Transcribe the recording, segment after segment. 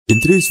In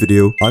today's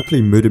video, I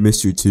play Murder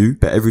Mystery 2,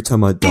 but every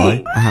time I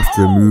die, I have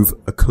to remove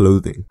a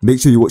clothing.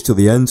 Make sure you watch till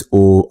the end,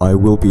 or I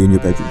will be in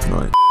your bedroom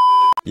tonight.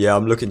 Yeah,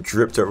 I'm looking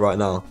dripped up right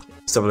now.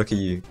 Let's have a look at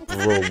you.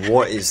 Bro,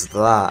 what is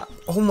that?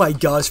 Oh my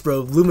gosh, bro.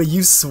 Luma,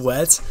 you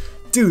sweat?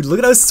 Dude, look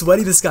at how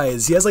sweaty this guy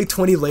is. He has like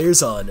 20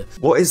 layers on.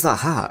 What is that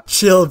hat?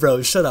 Chill,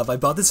 bro. Shut up. I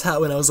bought this hat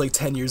when I was like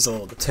 10 years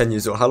old. 10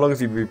 years old. How long have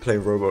you been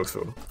playing Roblox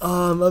for?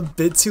 A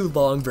bit too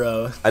long,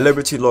 bro. A little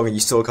bit too long and you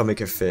still can't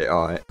make it fit,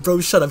 alright. Bro,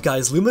 shut up,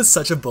 guys. Luma's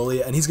such a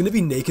bully, and he's gonna be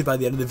naked by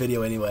the end of the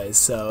video anyway,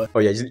 so... Oh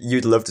yeah,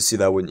 you'd love to see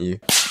that, wouldn't you?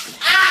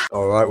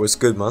 Alright, what's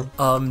good, man?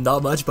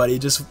 Not much, buddy.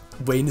 Just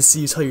waiting to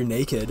see you till you're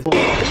naked.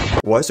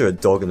 Why is there a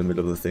dog in the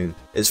middle of the thing?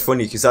 It's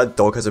funny, because that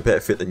dog has a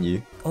better fit than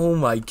you. Oh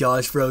my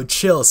gosh, bro.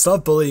 Chill.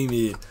 Stop bullying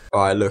me.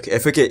 Alright, look,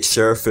 if I get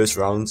sheriff first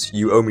round,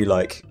 you owe me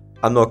like...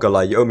 I'm not gonna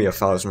lie, you owe me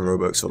 1,000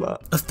 Robux for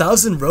that.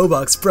 1,000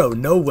 Robux? Bro,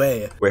 no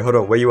way. Wait, hold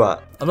on, where you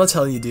at? I'm not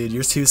telling you, dude.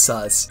 You're too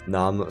sus.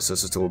 Nah, I'm not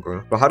sus at all,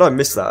 bro. Bro, how did I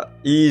miss that?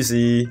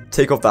 Easy.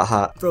 Take off that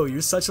hat. Bro,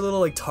 you're such a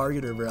little, like,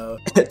 targeter, bro.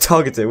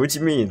 Targeted? What do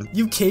you mean?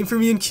 You came for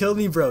me and killed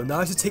me, bro. Now I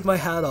have to take my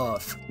hat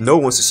off. No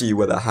one wants to see you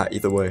wear that hat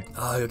either way.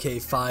 Oh, okay,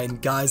 fine.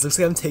 Guys, looks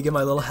like I'm taking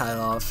my little hat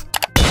off.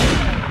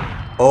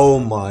 Oh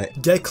my.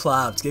 Get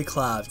clapped, get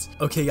clapped.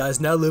 Okay, guys,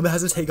 now Luma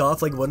has to take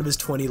off, like, one of his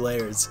 20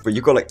 layers. But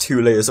you've got, like,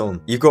 2 layers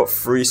on. You've got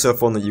 3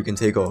 stuff on that you can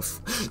take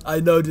off. I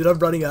know, dude. I'm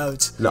running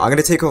out. Look, I'm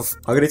gonna take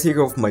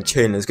off my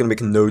chain and it's gonna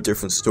make no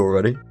difference at all,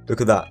 ready? Look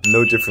at that.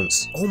 No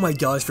difference. Oh my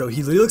gosh, bro.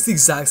 He literally looks the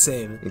exact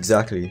same.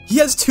 Exactly. He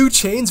has 2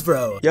 chains,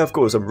 bro. Yeah, of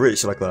course. I'm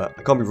rich like that.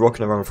 I can't be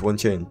rocking around for 1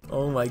 chain.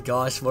 Oh my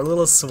gosh, what a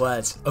little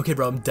sweat. Okay,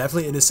 bro, I'm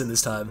definitely innocent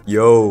this time.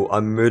 Yo,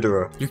 I'm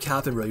murderer. You're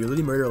capping, bro. You're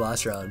literally murderer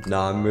last round.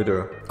 Nah, I'm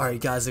murderer. Alright,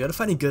 guys, I gotta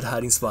find a good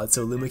hiding spot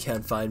so Luma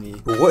can't find me.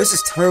 But what is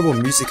this terrible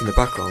music in the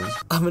background?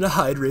 I'm gonna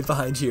hide right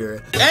behind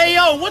here. Hey,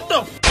 yo, what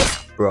the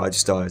Bro, I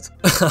just died.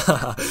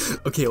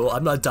 Okay, well,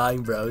 I'm not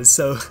dying, bro,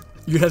 so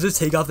you're gonna have to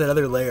take off that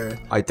other layer.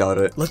 I doubt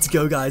it. Let's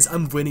go, guys.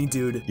 I'm winning,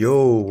 dude.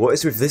 Yo, what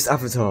is with this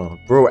avatar?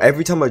 Bro,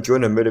 every time I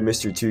join a Murder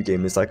Mystery 2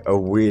 game, it's like a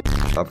weird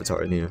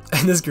avatar in here.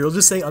 And this girl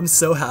just saying, I'm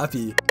so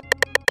happy.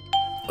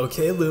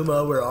 Okay,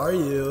 Luma, where are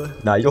you?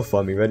 Nah, you'll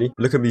find me, ready?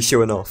 Look at me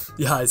showing off.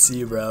 Yeah, I see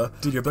you, bro.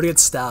 Dude, you're about to get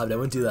stabbed. I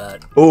wouldn't do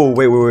that. Oh,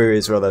 wait,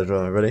 it's rather,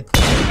 ready?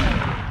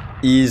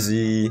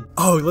 Easy.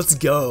 Oh, let's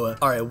go.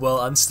 Alright, well,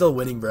 I'm still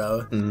winning,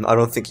 bro. I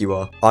don't think you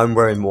are. I'm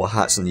wearing more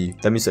hats than you.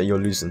 That means that you're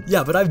losing.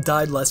 Yeah, but I've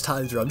died less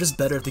times, bro. I'm just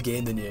better at the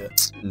game than you.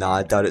 Nah,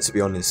 I doubt it, to be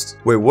honest.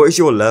 Wait, what is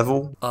your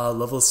level?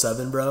 Level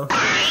 7, bro.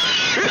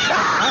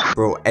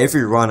 Bro,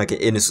 every round I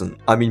get innocent.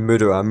 I mean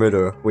murderer, I'm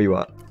murderer. Where you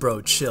at?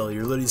 Bro, chill.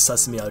 You're literally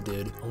sussing me out,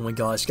 dude. Oh my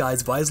gosh,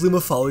 guys, why is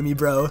Luma following me,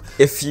 bro?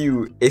 If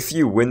you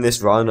win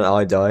this round and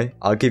I die,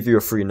 I'll give you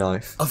a free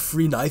knife. A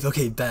free knife?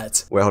 Okay,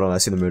 bet. Wait, hold on, I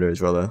see the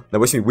murderers, rather. Now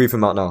watch me weave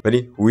him out now.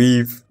 Ready?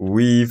 Weave.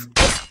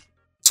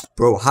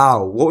 Bro,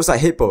 how? What was that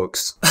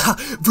hitbox?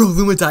 Bro,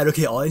 Luma died.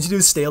 Okay, all I need to do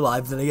is stay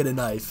alive, then I get a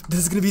knife. This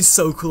is gonna be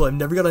so cool. I've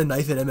never got a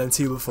knife in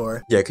MM2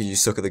 before. Yeah, because you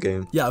suck at the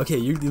game. Yeah, okay,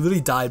 you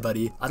literally died,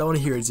 buddy. I don't want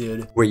to hear it,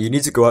 dude. Wait, you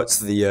need to go out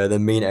to the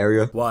main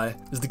area. Why?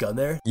 Is the gun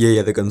there?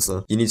 Yeah, the gun's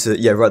there. You need to,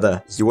 yeah, right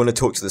there. You want to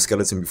talk to the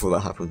skeleton before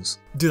that happens.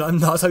 Dude, I'm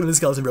not talking to the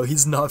skeleton, bro.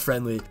 He's not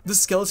friendly. The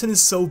skeleton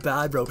is so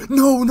bad, bro.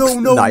 No, no.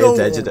 Nah, you're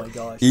dead, oh my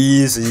gosh.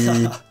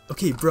 Easy.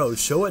 Okay, bro,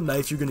 show what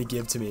knife you're gonna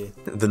give to me.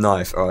 The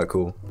knife. Alright,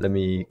 cool. Let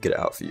me get it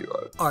out for you.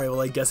 Alright,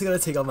 well, I guess I gotta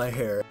take out my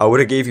hair. I would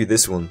have gave you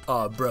this one.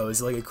 Aw, bro, is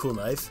it like a cool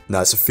knife?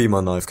 Nah, it's a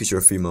female knife because you're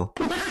a female.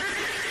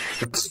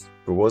 But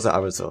what was that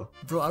avatar?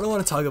 Bro, I don't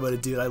want to talk about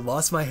it, dude. I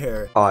lost my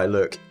hair. Alright,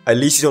 look. At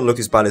least you don't look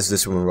as bad as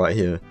this woman right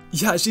here.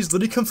 Yeah, she's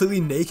literally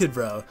completely naked,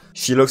 bro.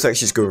 She looks like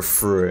she's going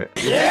through it.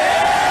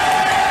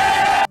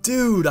 Yeah!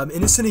 Dude, I'm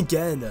innocent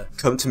again.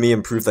 Come to me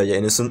and prove that you're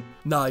innocent.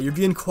 Nah, you're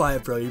being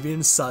quiet, bro. You're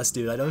being sus,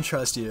 dude. I don't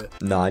trust you.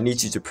 Nah, I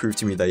need you to prove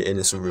to me that you're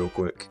innocent real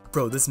quick.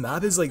 Bro, this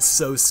map is like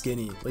so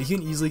skinny. Like, you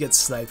can easily get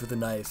sniped with a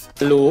knife.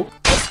 Hello?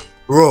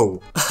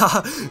 Bro.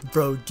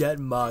 Bro, get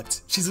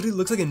mucked. She literally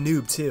looks like a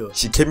noob, too.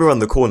 She came around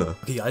the corner.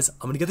 Okay, guys,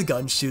 I'm gonna get the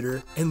gun, shoot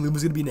her, and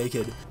Luma's gonna be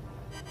naked.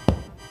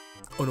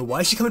 Oh no,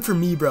 why is she coming for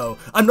me, bro?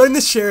 I'm not in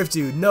the sheriff,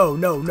 dude. No.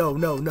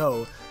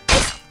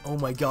 Oh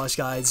my gosh,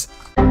 guys.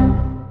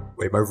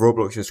 Wait, my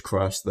Roblox just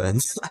crashed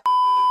then.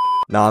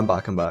 Nah, I'm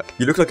back.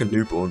 You look like a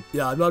newborn.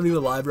 Yeah, I'm not even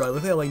alive, bro. I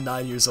look like I'm like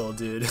 9 years old,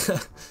 dude.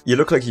 You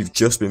look like you've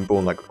just been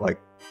born like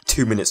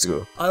 2 minutes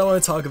ago. I don't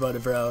want to talk about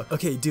it, bro.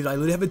 Okay, dude, I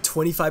literally have a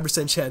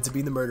 25% chance of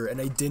being the murderer,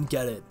 and I didn't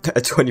get it.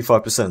 At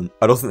 25%.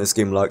 I don't think this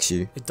game likes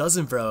you. It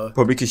doesn't, bro.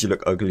 Probably because you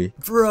look ugly.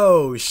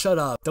 Bro, shut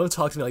up. Don't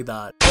talk to me like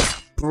that.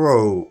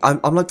 Bro,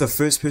 I'm like the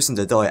first person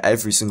to die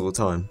every single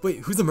time. Wait,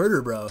 who's the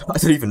murderer, bro? I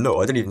don't even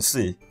know. I didn't even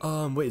see.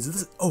 Wait, is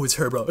this? Oh, it's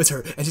her, bro. It's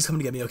her. And she's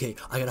coming to get me. Okay,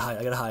 I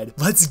gotta hide.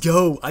 Let's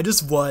go. I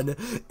just won.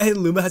 And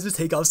Luma has to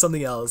take off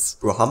something else.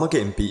 Bro, how am I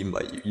getting beaten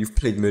by you? You've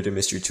played Murder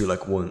Mystery 2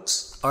 like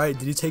once. Alright,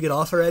 did you take it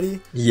off already?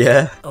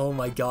 Yeah. Oh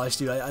my gosh,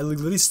 dude. I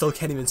literally still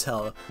can't even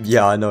tell.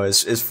 Yeah, I know.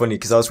 It's funny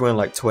because I was wearing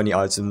like 20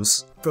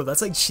 items. Bro,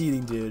 that's like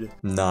cheating, dude.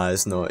 Nah,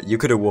 it's not. You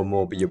could have won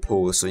more, but you're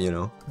poor, so you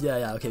know.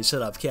 Yeah, okay,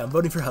 shut up. Okay, I'm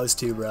voting for house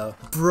 2, bro.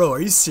 Bro,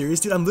 are you serious,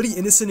 dude? I'm literally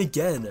innocent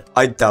again.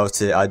 I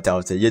doubt it. I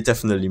doubt it. You're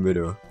definitely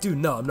murderer. Dude,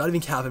 no, I'm not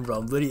even capping, bro.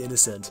 I'm literally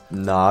innocent.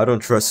 Nah, I don't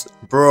trust.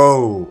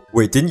 Bro.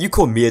 Wait, didn't you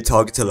call me a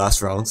target to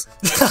last round?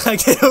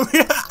 Get over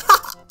here.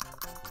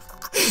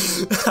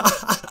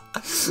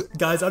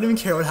 Guys, I don't even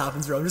care what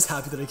happens, bro. I'm just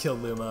happy that I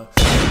killed Luma.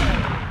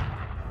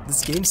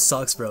 This game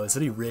sucks, bro. It's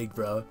literally rigged,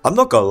 bro. I'm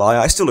not gonna lie,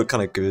 I still look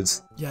kinda good.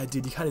 Yeah,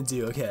 dude, you kinda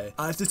do. Okay.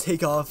 I have to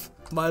take off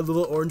my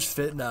little orange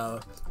fit now.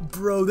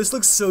 Bro, this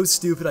looks so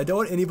stupid. I don't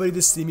want anybody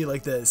to see me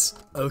like this.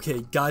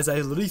 Okay, guys, I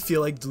literally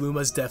feel like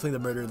Luma's definitely the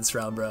murderer this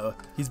round, bro.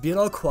 He's being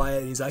all quiet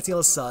and he's acting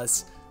all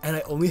sus. And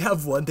I only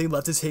have one thing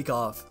left to take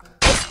off.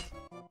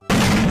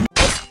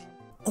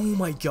 Oh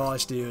my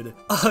gosh, dude.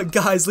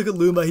 Guys, look at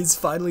Luma. He's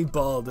finally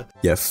bald.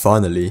 Yeah,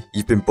 finally.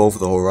 You've been bald for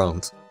the whole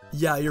round.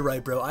 Yeah, you're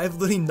right, bro. I have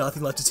literally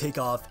nothing left to take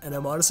off, and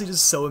I'm honestly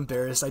just so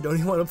embarrassed. I don't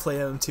even want to play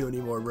MM2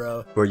 anymore,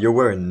 bro. Bro, you're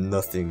wearing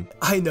nothing.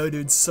 I know,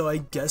 dude, so I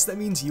guess that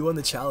means you won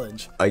the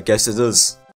challenge. I guess it does.